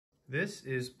This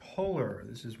is Polar.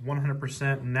 This is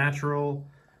 100% natural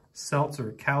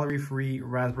seltzer, calorie-free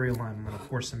raspberry lime. I'm going to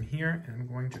pour some here and I'm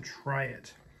going to try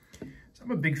it. So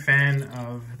I'm a big fan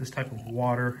of this type of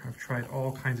water. I've tried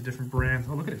all kinds of different brands.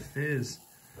 Oh, look at it fizz.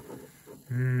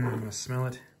 I'm going to smell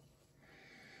it.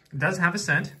 It does have a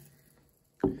scent.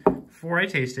 Before I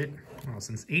taste it,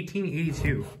 since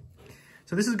 1882.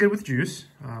 So this is good with juice.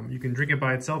 You can drink it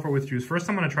by itself or with juice. First,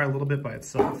 I'm going to try a little bit by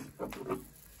itself.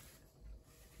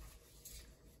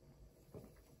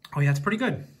 Oh yeah, it's pretty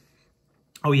good.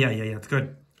 Oh yeah, it's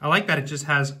good. I like that it just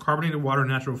has carbonated water,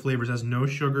 natural flavors, has no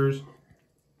sugars.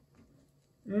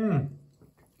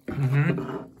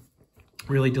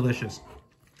 Really delicious.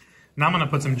 Now I'm gonna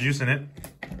put some juice in it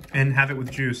and have it with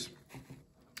juice.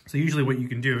 So usually what you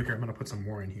can do, here I'm gonna put some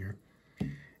more in here,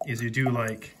 is you do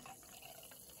like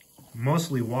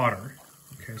mostly water.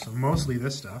 Okay, so mostly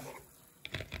this stuff.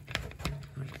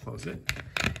 I'm gonna close it.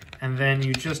 And then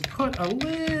you just put a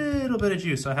little bit of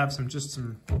juice. So I have just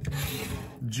some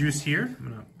juice here. I'm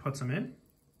gonna put some in.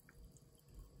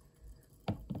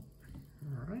 All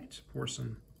right, pour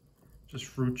some just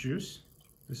fruit juice.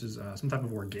 This is some type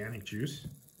of organic juice.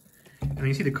 And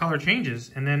you see the color changes.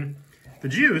 And then the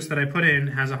juice that I put in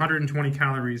has 120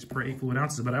 calories per 8 fluid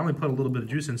ounces, but I only put a little bit of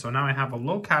juice in. So now I have a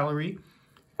low calorie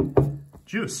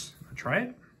juice. I'll try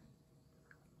it.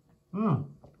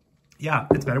 Yeah,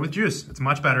 it's better with juice. It's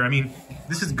much better. I mean,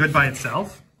 this is good by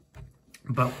itself,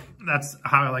 but that's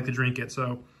how I like to drink it.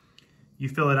 So you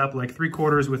fill it up like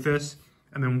 3/4 with this,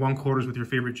 and then 1/4 with your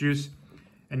favorite juice,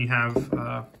 and you have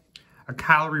a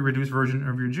calorie-reduced version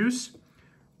of your juice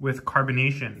with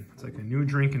carbonation. It's like a new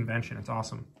drink invention. It's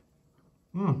awesome.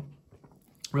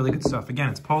 Really good stuff. Again,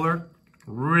 it's Polar.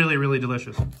 Really, really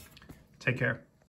delicious. Take care.